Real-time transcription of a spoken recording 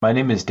My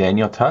name is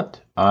Daniel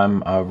Tutt.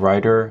 I'm a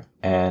writer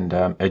and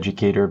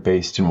educator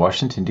based in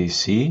Washington,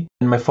 D.C.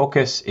 And my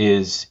focus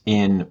is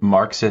in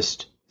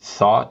Marxist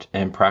thought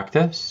and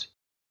practice.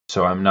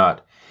 So I'm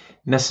not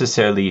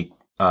necessarily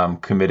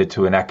committed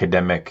to an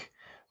academic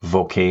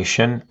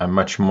vocation. I'm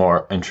much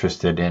more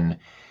interested in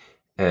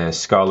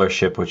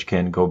scholarship, which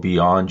can go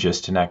beyond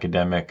just an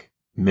academic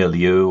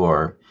milieu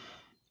or,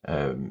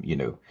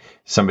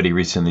 somebody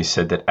recently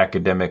said that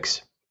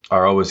academics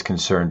are always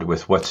concerned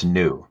with what's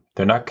new.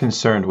 They're not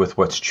concerned with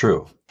what's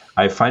true.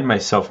 I find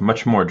myself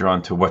much more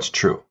drawn to what's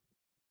true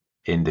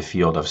in the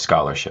field of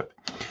scholarship,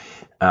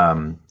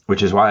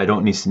 which is why I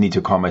don't need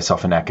to call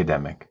myself an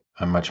academic.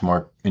 I'm much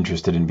more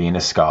interested in being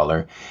a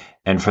scholar.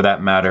 And for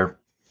that matter,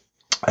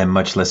 I'm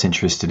much less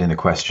interested in the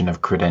question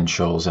of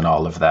credentials and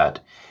all of that,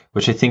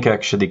 which I think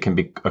actually can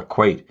be a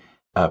quite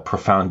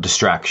profound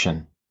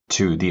distraction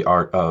to the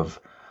art of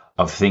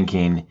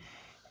thinking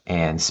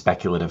and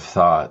speculative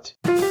thought.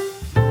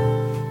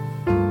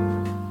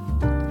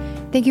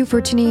 Thank you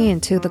for tuning in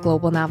to The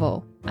Global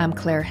Novel. I'm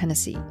Claire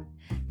Hennessy.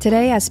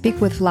 Today I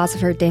speak with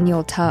philosopher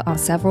Daniel Tutt on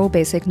several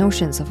basic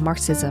notions of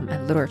Marxism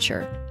and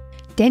literature.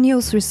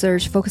 Daniel's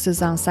research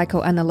focuses on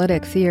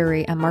psychoanalytic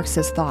theory and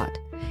Marxist thought.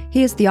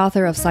 He is the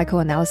author of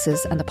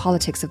Psychoanalysis and the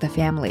Politics of the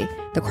Family,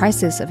 The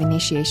Crisis of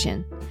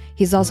Initiation.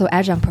 He's also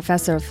adjunct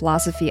professor of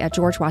philosophy at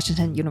George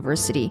Washington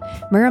University,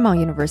 Marymount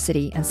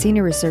University, and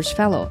senior research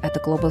fellow at the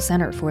Global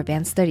Center for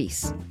Advanced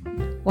Studies.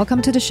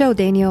 Welcome to the show,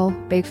 Daniel.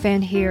 Big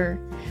fan here.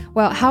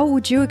 Well, how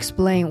would you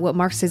explain what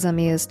Marxism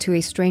is to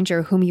a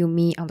stranger whom you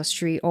meet on the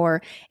street,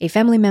 or a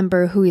family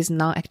member who is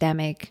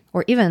non-academic,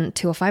 or even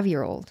to a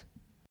 5-year-old?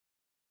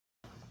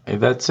 Hey,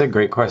 that's a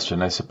great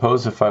question. I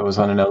suppose if I was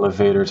on an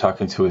elevator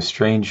talking to a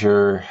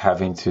stranger,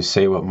 having to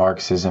say what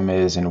Marxism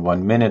is in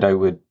 1 minute, I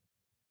would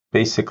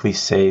basically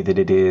say that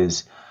it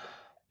is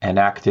an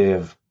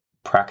active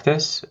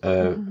practice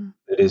that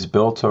is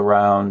built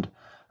around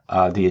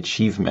the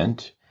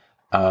achievement,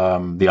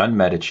 the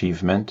unmet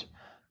achievement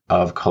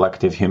of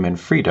collective human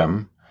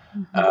freedom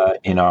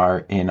in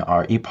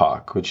our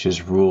epoch, which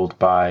is ruled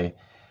by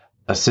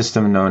a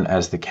system known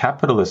as the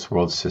capitalist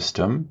world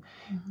system.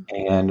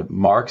 And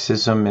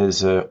Marxism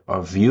is a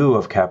view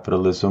of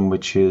capitalism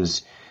which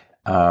is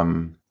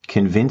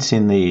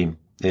convincingly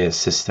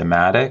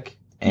systematic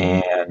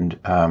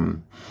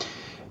and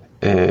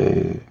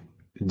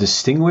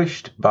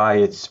distinguished by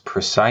its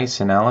precise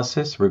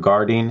analysis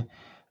regarding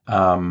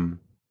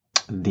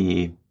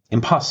the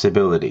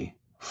impossibility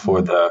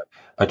for the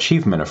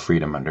achievement of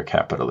freedom under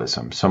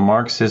capitalism. So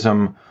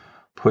Marxism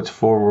puts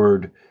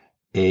forward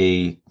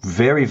a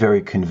very,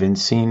 very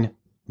convincing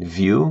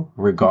view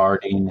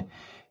regarding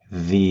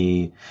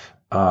the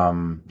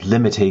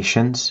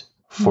limitations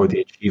for the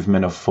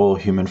achievement of full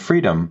human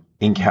freedom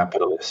in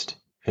capitalist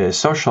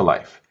social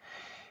life.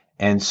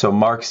 And so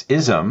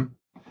Marxism,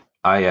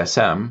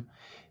 ISM,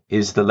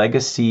 is the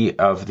legacy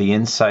of the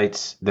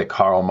insights that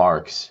Karl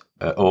Marx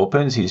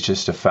opens. He's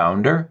just a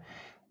founder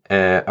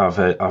of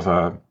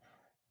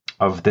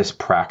this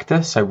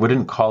practice. I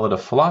wouldn't call it a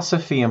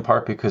philosophy, in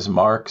part because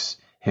Marx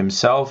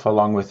himself,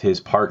 along with his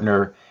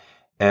partner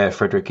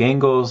Friedrich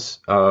Engels,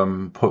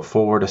 put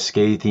forward a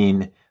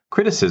scathing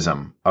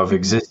criticism of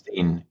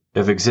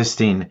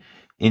existing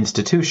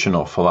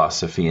institutional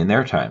philosophy in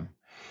their time.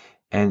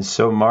 And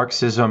so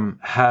Marxism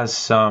has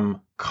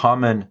some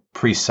common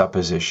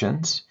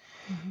presuppositions,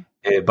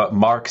 but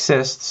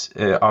Marxists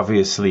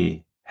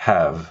obviously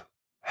have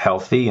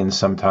healthy and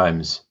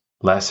sometimes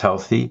less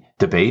healthy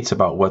debates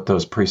about what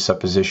those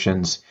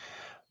presuppositions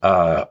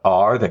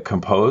are that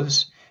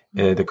compose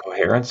the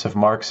coherence of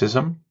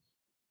Marxism.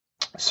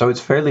 So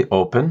it's fairly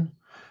open.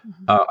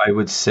 I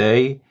would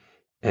say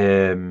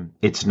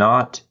it's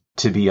not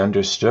to be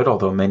understood,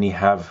 although many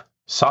have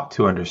sought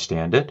to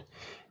understand it,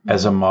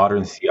 as a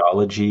modern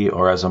theology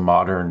or as a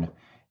modern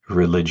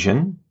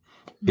religion.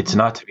 It's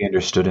not to be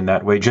understood in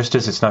that way, just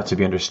as it's not to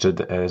be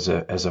understood as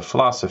a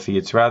philosophy.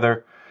 It's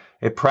rather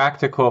a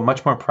practical,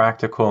 much more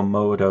practical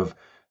mode of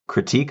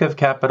critique of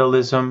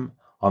capitalism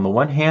on the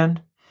one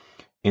hand,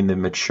 in the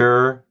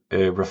mature,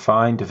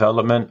 refined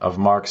development of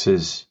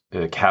Marx's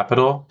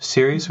Capital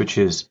series, which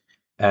is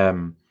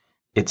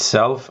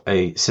itself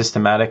a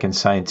systematic and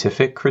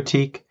scientific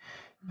critique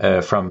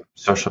from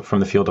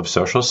the field of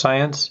social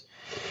science,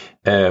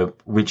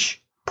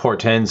 which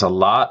portends a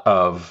lot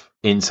of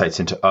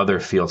insights into other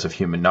fields of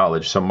human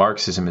knowledge. So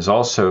Marxism is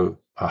also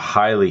a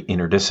highly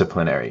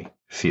interdisciplinary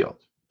field.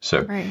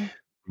 So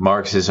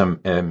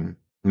Marxism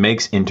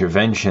makes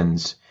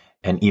interventions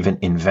and even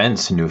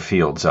invents new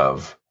fields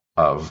of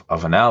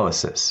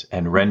analysis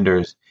and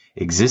renders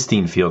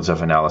existing fields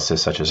of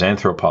analysis, such as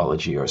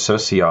anthropology or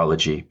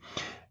sociology,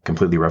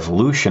 completely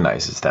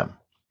revolutionizes them,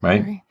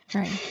 right?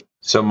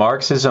 So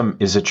Marxism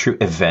is a true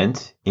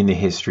event in the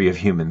history of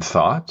human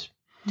thought.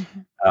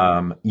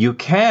 You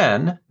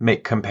can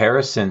make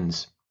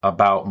comparisons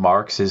about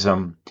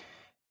Marxism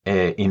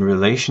in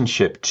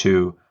relationship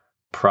to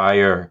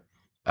prior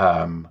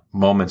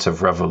moments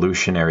of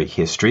revolutionary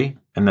history.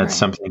 And that's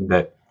something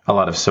that a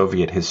lot of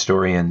Soviet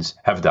historians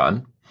have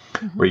done,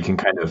 where you can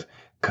kind of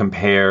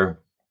compare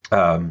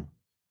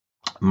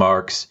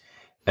Marx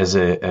as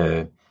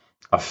a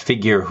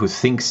figure who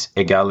thinks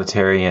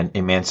egalitarian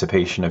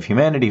emancipation of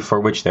humanity, for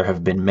which there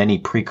have been many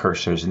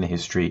precursors in the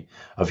history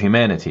of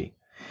humanity.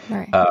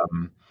 Right.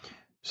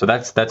 So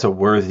that's a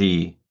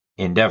worthy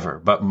endeavor.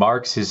 But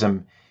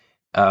Marxism,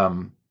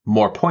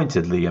 more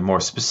pointedly and more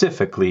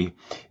specifically,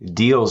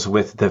 deals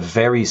with the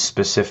very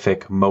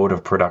specific mode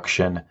of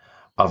production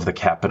of the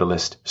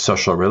capitalist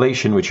social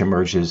relation, which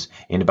emerges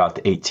in about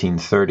the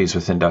 1830s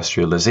with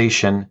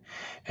industrialization,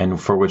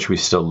 and for which we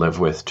still live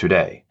with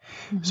today.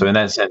 Mm-hmm. So in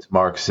that sense,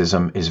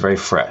 Marxism is very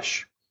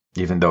fresh,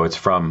 even though it's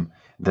from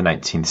the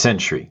 19th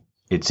century.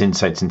 Its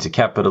insights into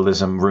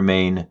capitalism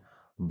remain,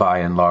 by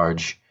and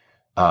large,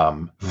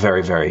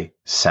 very, very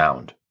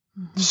sound.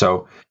 Mm-hmm.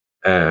 So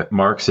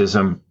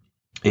Marxism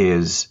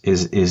is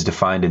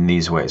defined in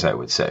these ways, I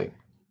would say.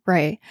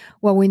 Right.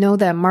 Well, we know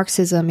that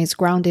Marxism is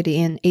grounded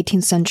in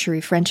 18th century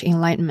French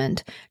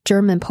Enlightenment,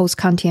 German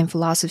post-Kantian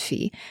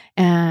philosophy,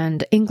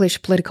 and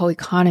English political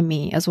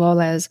economy, as well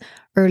as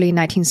early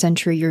 19th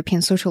century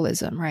European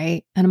socialism,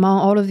 right? And among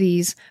all of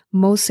these,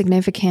 most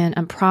significant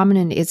and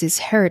prominent is its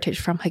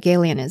heritage from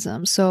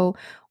Hegelianism. So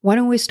why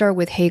don't we start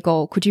with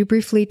Hegel? Could you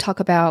briefly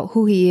talk about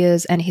who he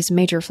is and his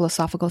major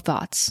philosophical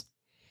thoughts?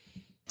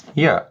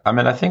 Yeah, I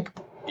mean, I think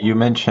you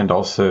mentioned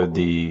also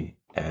the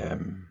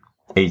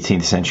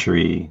 18th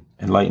century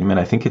Enlightenment.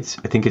 I think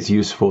it's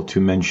useful to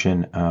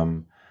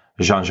mention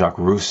Jean-Jacques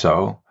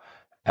Rousseau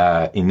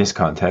in this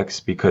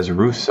context, because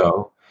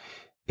Rousseau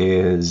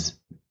is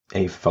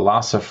a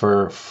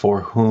philosopher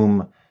for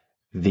whom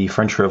the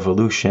French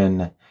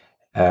Revolution,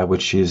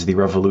 which is the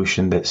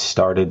revolution that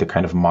started the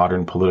kind of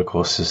modern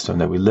political system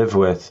that we live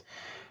with,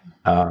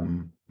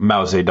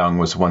 Mao Zedong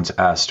was once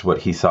asked what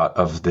he thought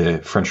of the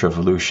French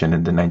Revolution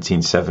in the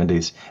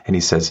 1970s, and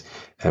he says,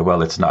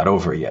 well, it's not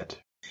over yet.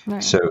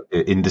 Right. So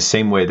in the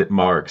same way that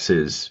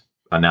Marx's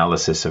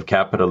analysis of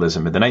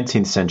capitalism in the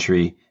 19th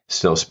century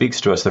still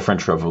speaks to us, the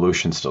French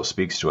Revolution still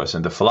speaks to us.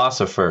 And the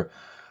philosopher,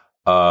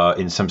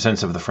 in some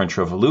sense, of the French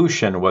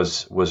Revolution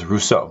was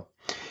Rousseau.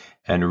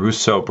 And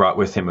Rousseau brought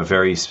with him a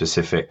very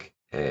specific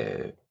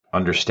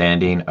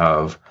understanding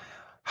of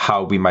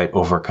how we might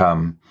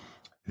overcome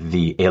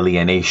the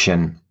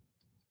alienation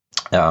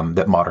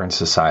that modern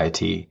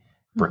society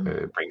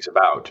brings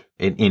about.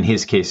 In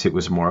his case, it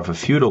was more of a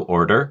feudal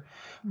order.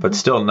 But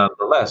still,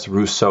 nonetheless,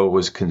 Rousseau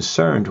was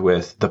concerned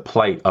with the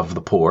plight of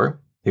the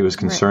poor. He was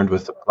concerned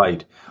with the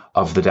plight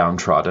of the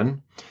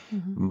downtrodden.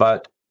 Mm-hmm.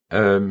 But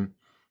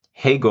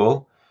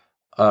Hegel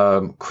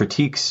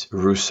critiques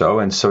Rousseau,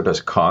 and so does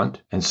Kant,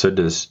 and so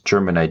does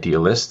German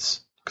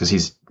idealists,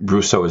 because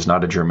Rousseau is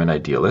not a German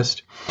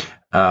idealist.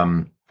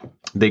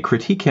 They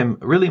critique him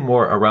really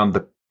more around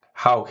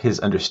how his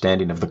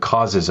understanding of the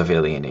causes of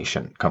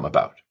alienation come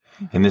about.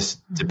 And this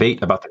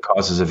debate about the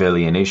causes of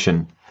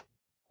alienation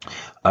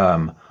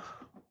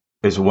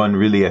is one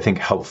really, I think,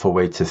 helpful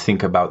way to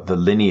think about the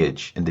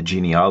lineage and the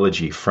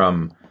genealogy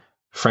from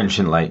French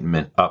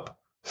Enlightenment up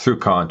through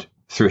Kant,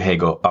 through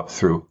Hegel, up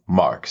through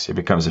Marx. It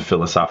becomes a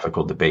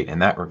philosophical debate in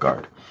that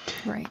regard.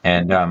 Right.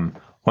 And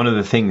one of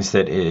the things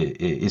that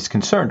is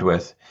concerned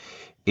with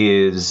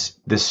is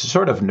this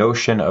sort of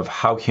notion of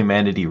how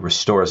humanity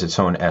restores its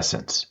own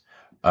essence,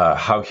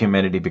 how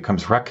humanity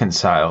becomes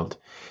reconciled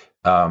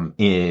from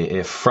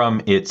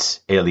its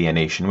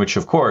alienation, which,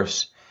 of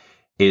course,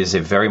 is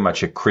very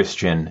much a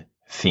Christian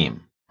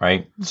theme,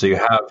 right? So you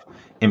have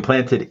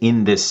implanted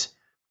in this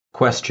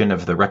question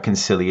of the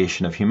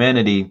reconciliation of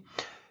humanity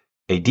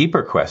a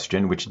deeper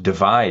question which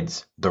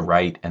divides the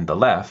right and the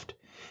left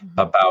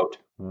about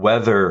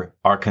whether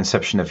our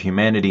conception of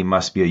humanity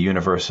must be a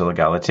universal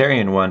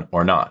egalitarian one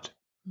or not,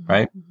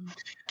 right?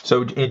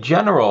 So in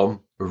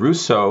general,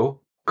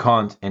 Rousseau,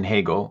 Kant, and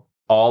Hegel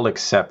all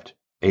accept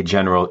a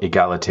general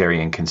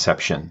egalitarian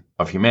conception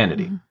of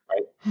humanity,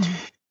 right?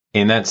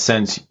 In that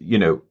sense,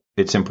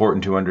 it's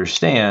important to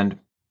understand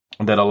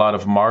that a lot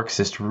of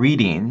Marxist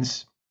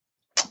readings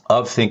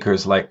of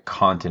thinkers like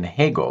Kant and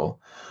Hegel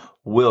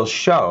will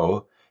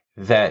show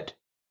that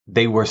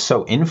they were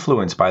so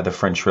influenced by the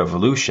French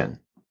Revolution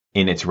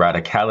in its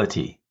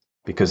radicality,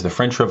 because the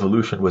French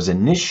Revolution was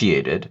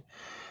initiated,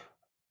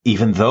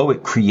 even though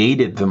it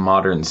created the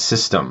modern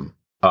system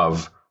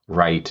of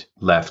right,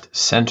 left,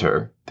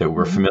 center that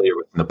we're familiar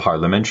with in the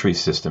parliamentary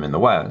system in the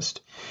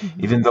West.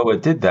 Even though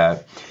it did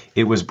that,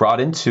 it was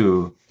brought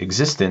into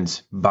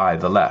existence by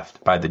the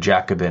left, by the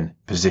Jacobin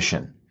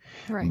position,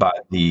 by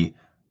the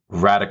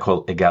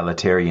radical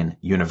egalitarian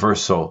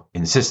universal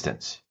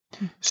insistence.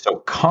 So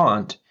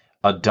Kant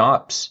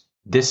adopts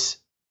this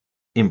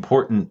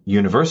important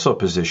universal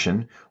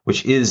position,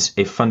 which is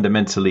a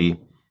fundamentally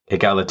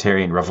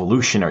egalitarian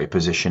revolutionary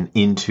position,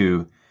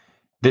 into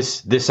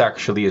this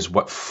actually is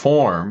what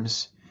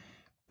forms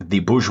the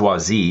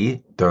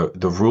bourgeoisie,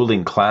 the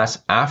ruling class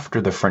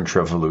after the French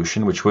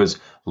Revolution, which was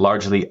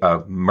largely a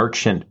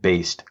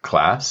merchant-based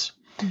class.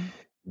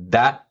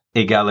 That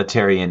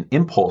egalitarian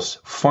impulse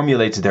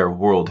formulates their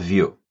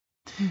worldview.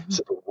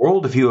 So the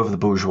worldview of the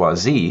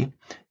bourgeoisie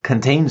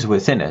contains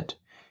within it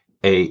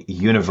a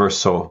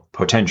universal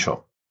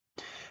potential.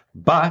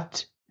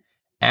 But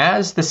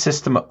as the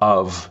system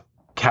of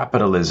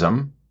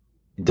capitalism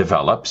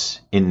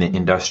develops in the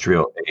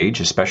industrial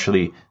age,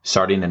 especially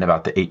starting in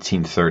about the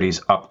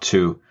 1830s up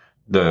to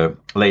the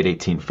late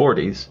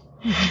 1840s,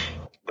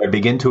 there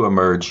begin to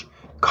emerge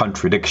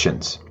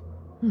contradictions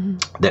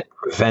that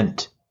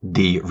prevent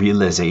the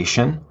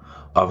realization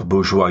of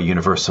bourgeois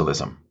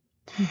universalism.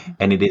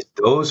 And it is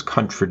those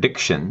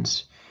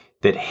contradictions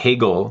that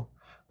Hegel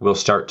will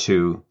start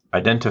to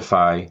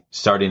identify,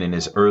 starting in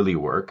his early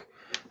work,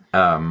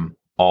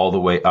 all the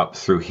way up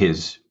through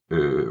his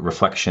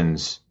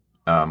reflections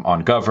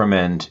on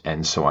government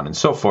and so on and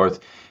so forth.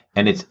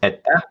 And it's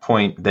at that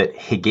point that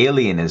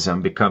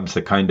Hegelianism becomes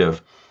the kind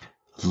of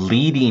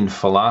leading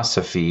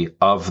philosophy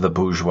of the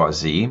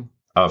bourgeoisie,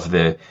 of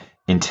the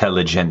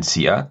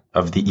intelligentsia,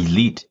 of the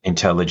elite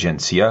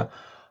intelligentsia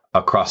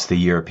across the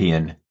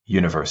European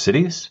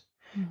universities.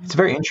 It's a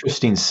very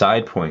interesting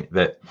side point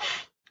that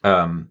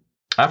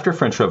after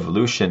French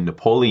Revolution,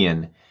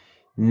 Napoleon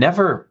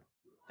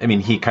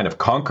he kind of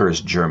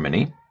conquers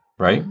Germany,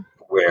 right?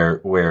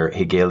 Where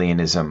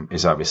Hegelianism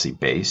is obviously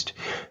based.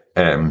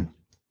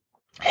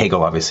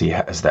 Hegel obviously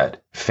has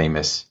that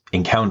famous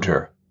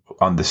encounter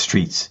on the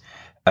streets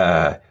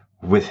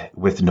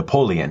with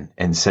Napoleon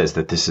and says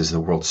that this is the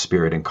world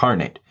spirit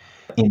incarnate.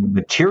 In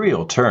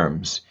material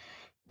terms,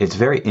 it's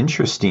very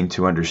interesting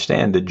to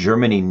understand that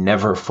Germany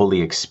never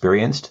fully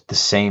experienced the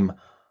same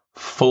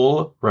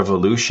full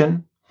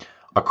revolution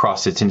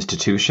across its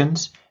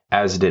institutions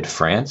as did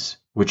France,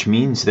 which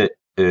means that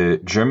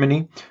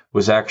Germany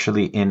was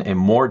actually in a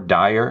more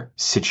dire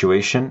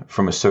situation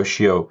from a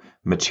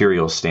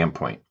socio-material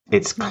standpoint.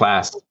 Its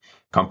class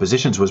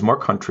compositions was more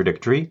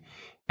contradictory,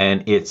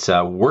 and its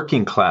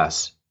working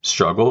class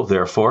struggle,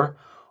 therefore,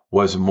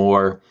 was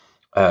more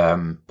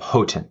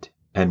potent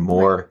and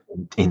more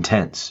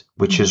intense,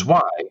 which is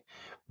why,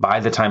 by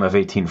the time of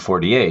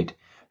 1848,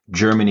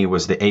 Germany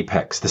was the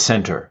apex, the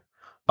center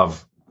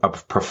of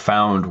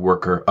profound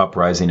worker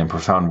uprising and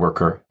profound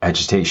worker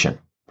agitation,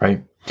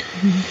 right?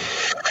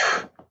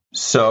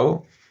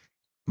 So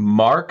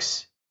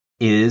Marx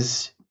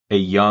is a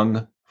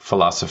young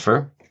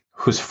philosopher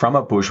who's from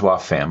a bourgeois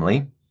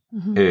family,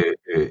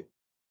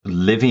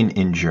 living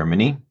in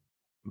Germany,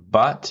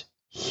 but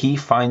he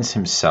finds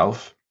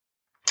himself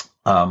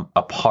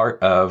a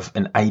part of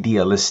an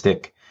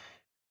idealistic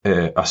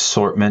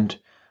assortment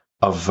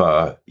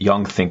of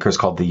young thinkers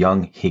called the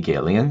Young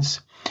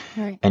Hegelians.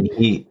 Right. And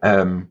he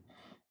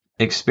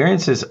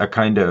experiences a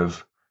kind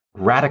of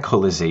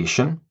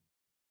radicalization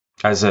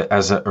as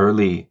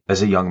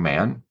a young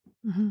man,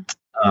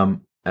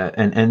 and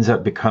ends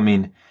up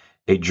becoming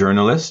a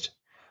journalist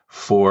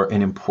for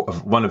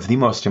one of the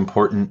most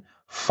important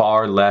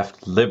far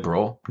left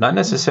liberal, not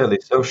necessarily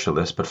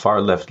socialist, but far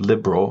left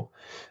liberal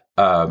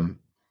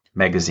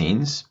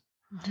magazines,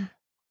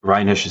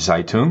 Rheinische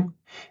Zeitung.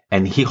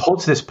 And he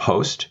holds this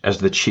post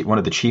as one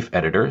of the chief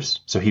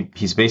editors. So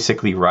he's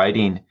basically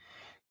writing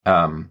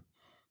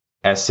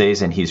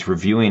essays, and he's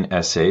reviewing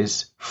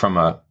essays from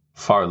a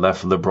far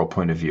left liberal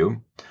point of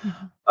view,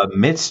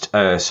 amidst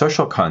a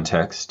social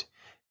context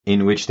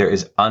in which there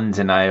is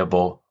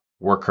undeniable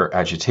worker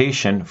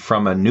agitation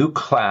from a new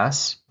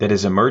class that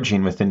is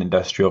emerging within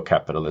industrial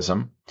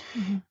capitalism,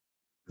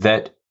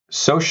 that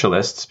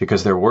socialists,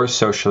 because there were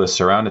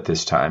socialists around at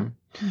this time,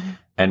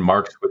 and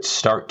Marx would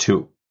start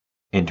to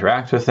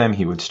interact with them,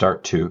 he would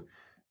start to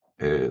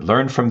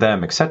learn from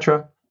them,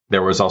 etc.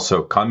 There was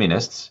also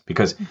communists,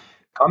 because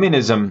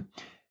communism,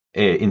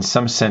 in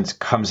some sense,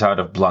 comes out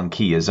of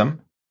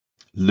Blanquism.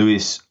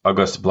 Louis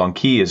Auguste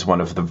Blanqui is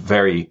one of the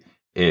very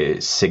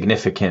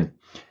significant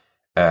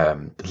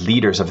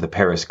leaders of the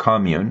Paris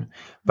Commune,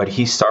 but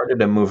he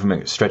started a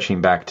movement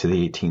stretching back to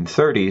the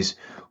 1830s,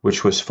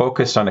 which was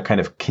focused on a kind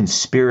of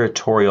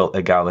conspiratorial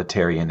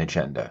egalitarian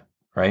agenda,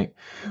 right?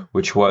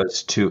 Which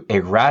was to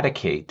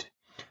eradicate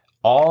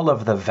all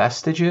of the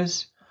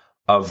vestiges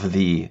of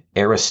the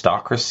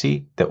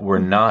aristocracy that were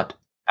not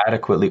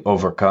adequately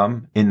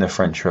overcome in the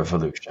French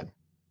Revolution.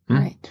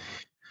 Right.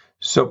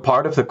 So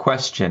part of the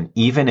question,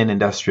 even in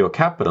industrial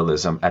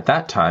capitalism at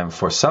that time,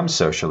 for some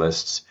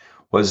socialists,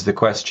 was the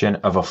question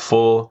of a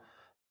full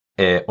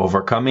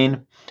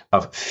overcoming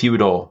of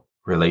feudal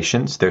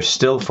relations. There's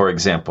still, for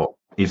example,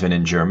 even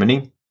in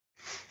Germany,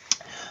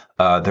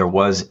 there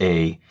was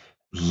a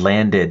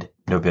landed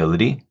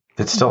nobility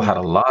that still had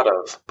a lot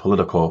of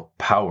political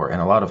power and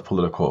a lot of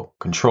political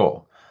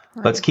control.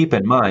 Right. Let's keep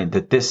in mind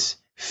that this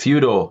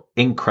feudal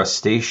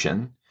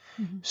incrustation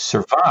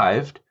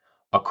survived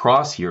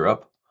across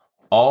Europe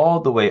all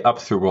the way up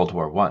through World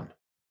War I.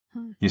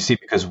 You see,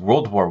 because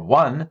World War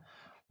I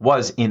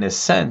was, in a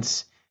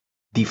sense,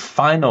 the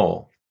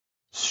final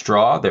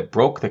straw that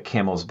broke the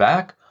camel's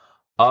back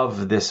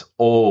of this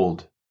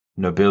old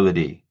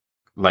nobility.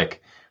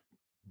 Like,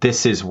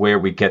 this is where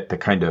we get the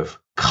kind of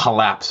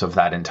collapse of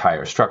that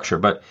entire structure.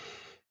 But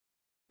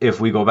if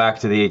we go back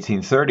to the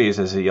 1830s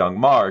as a young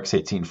Marx,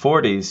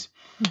 1840s,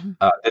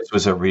 this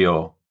was a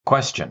real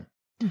question.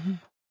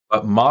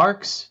 But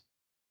Marx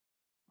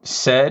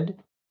said,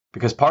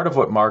 because part of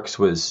what Marx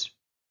was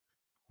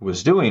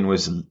was doing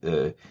was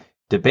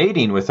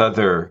debating with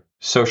other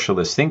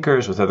socialist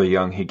thinkers, with other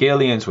young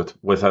Hegelians,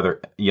 with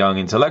other young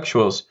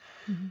intellectuals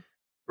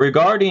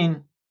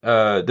regarding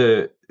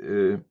the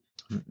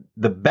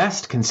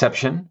best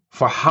conception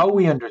for how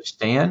we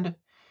understand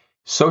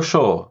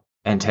social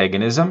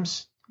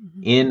antagonisms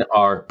in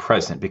our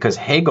present. Because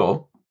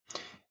Hegel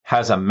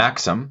has a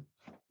maxim,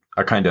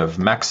 a kind of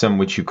maxim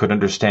which you could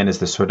understand as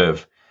the sort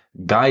of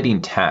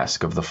guiding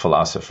task of the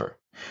philosopher,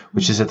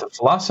 which is that the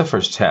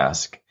philosopher's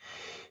task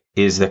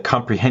is the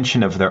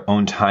comprehension of their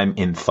own time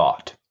in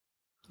thought.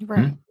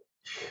 Right.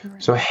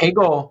 So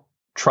Hegel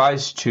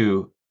tries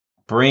to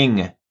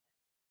bring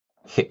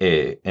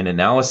an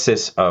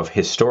analysis of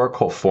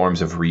historical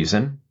forms of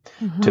reason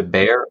to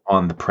bear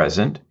on the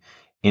present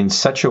in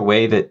such a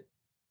way that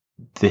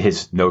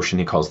his notion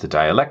he calls the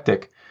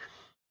dialectic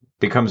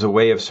becomes a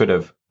way of sort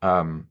of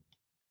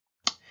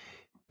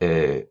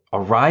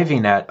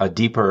arriving at a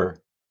deeper,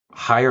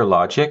 higher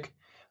logic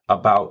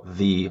about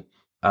the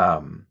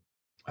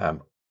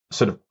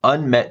sort of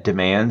unmet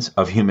demands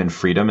of human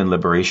freedom and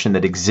liberation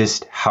that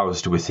exist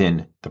housed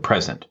within the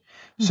present.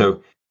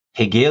 So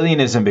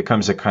Hegelianism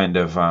becomes a kind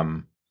of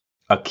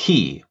a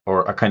key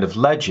or a kind of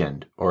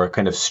legend or a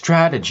kind of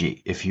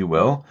strategy, if you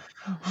will,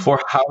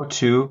 for how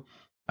to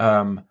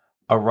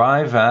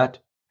arrive at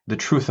the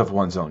truth of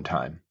one's own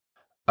time.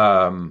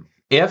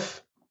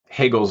 If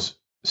Hegel's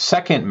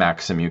second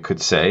maxim, you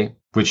could say,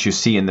 which you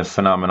see in the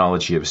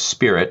Phenomenology of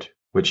Spirit,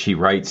 which he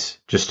writes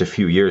just a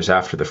few years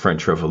after the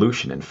French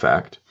Revolution, in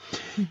fact,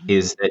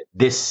 is that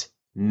this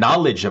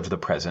knowledge of the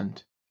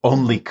present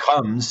only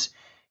comes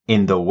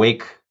in the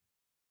wake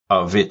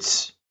of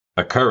its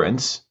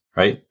occurrence,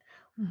 right?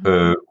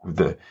 The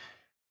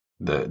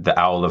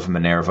owl of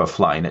Minerva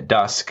flying at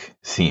dusk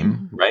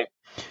theme, right?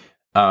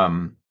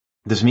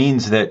 This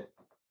means that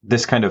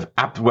this kind of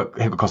what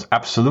Hegel calls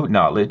absolute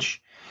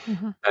knowledge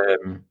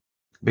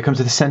becomes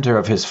the center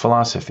of his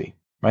philosophy,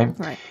 right?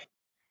 Right.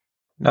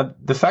 Now,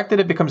 the fact that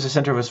it becomes the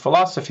center of his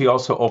philosophy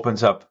also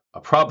opens up a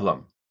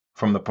problem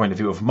from the point of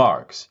view of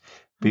Marx,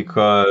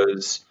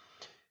 because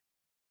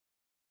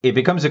it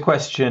becomes a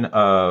question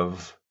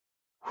of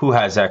who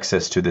has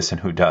access to this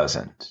and who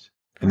doesn't.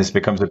 And this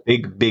becomes a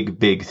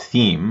big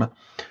theme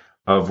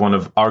of one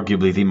of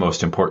arguably the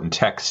most important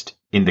texts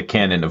in the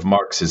canon of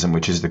Marxism,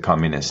 which is the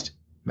Communist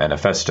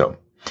Manifesto,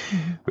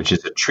 which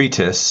is a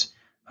treatise,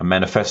 a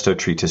manifesto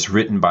treatise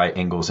written by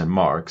Engels and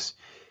Marx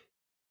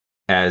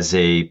as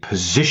a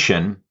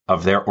position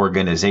of their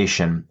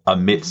organization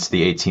amidst the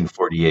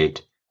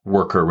 1848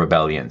 worker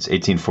rebellions.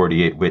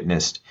 1848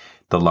 witnessed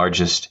the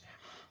largest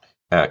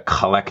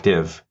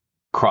collective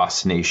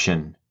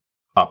cross-nation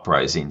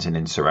uprisings and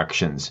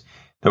insurrections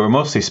that were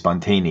mostly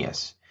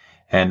spontaneous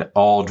and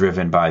all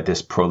driven by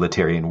this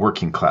proletarian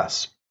working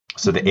class.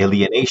 So the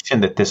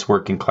alienation that this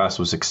working class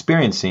was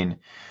experiencing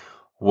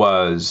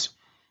was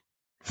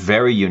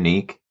very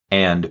unique,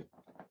 and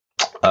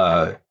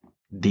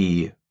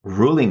the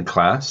ruling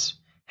class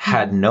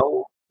had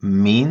no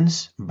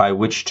means by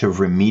which to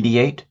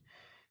remediate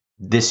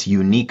this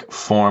unique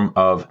form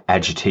of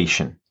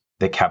agitation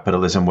that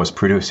capitalism was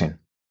producing.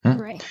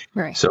 Right.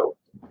 So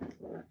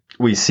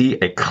we see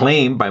a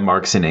claim by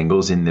Marx and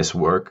Engels in this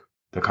work,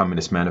 the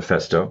Communist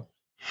Manifesto,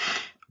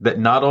 that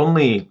not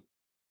only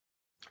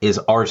is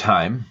our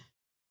time,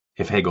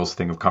 if Hegel's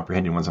thing of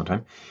comprehending one's own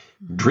time,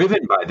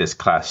 driven by this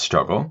class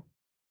struggle,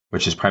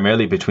 which is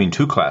primarily between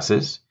two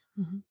classes,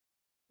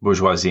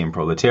 bourgeoisie and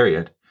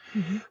proletariat.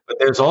 But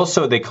there's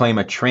also, they claim,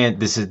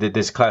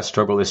 this class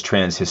struggle is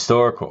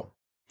trans-historical.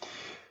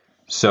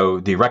 So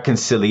the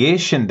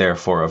reconciliation,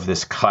 therefore, of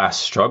this class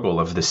struggle,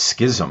 of this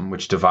schism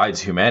which divides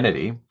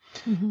humanity,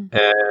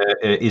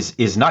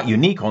 is not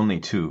unique only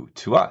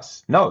to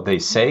us. No, they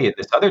say in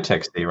this other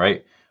text, they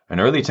write an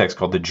early text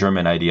called the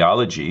German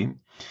Ideology.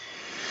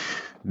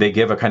 They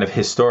give a kind of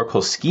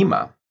historical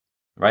schema,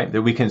 right?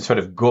 That we can sort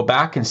of go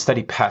back and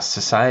study past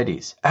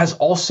societies as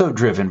also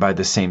driven by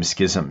the same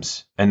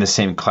schisms and the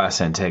same class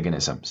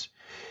antagonisms.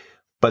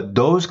 But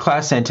those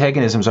class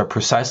antagonisms are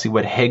precisely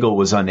what Hegel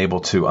was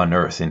unable to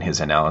unearth in his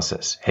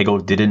analysis. Hegel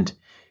didn't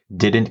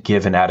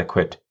give an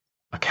adequate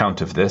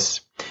account of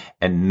this,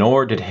 and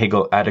nor did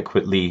Hegel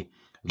adequately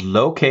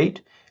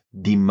locate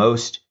the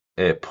most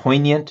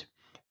poignant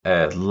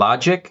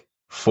logic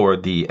for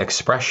the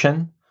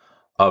expression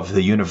of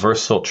the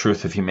universal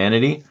truth of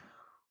humanity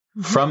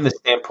from the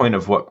standpoint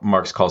of what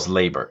Marx calls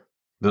labor.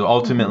 But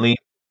ultimately,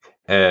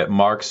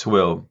 Marx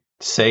will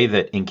say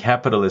that in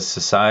capitalist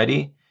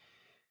society,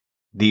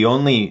 the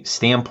only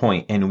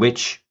standpoint in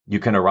which you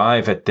can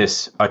arrive at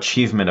this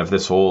achievement of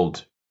this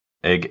old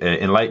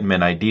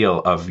Enlightenment ideal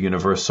of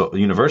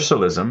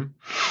universalism,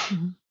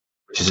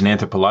 which is an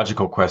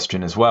anthropological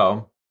question as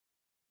well.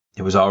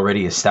 It was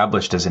already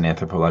established as an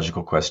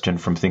anthropological question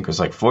from thinkers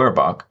like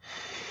Feuerbach,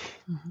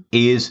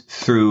 is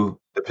through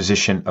the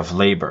position of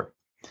labor.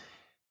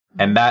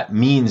 And that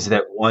means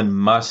that one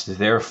must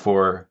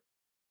therefore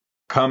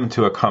come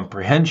to a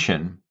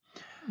comprehension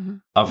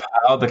of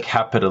how the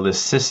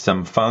capitalist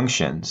system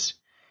functions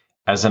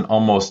as an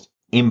almost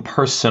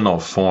impersonal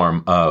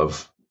form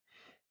of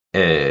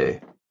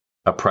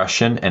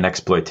oppression and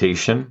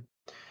exploitation.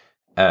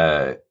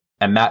 And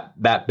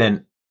that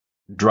then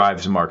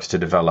drives Marx to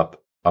develop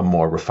a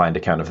more refined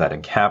account of that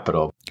in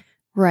Capital.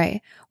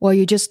 Right. Well,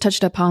 you just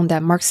touched upon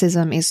that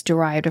Marxism is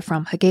derived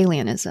from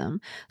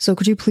Hegelianism. So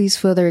could you please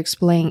further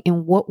explain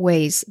in what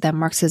ways that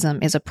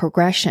Marxism is a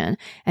progression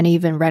and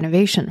even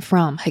renovation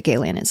from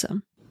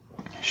Hegelianism?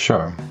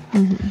 Sure.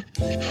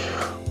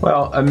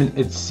 Well, I mean,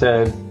 it's...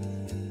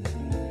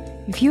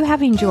 If you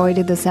have enjoyed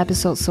this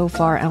episode so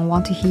far and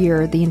want to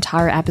hear the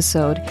entire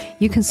episode,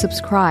 you can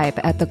subscribe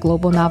at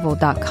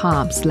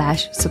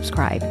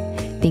theglobalnovel.com/subscribe.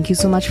 Thank you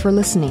so much for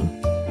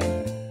listening.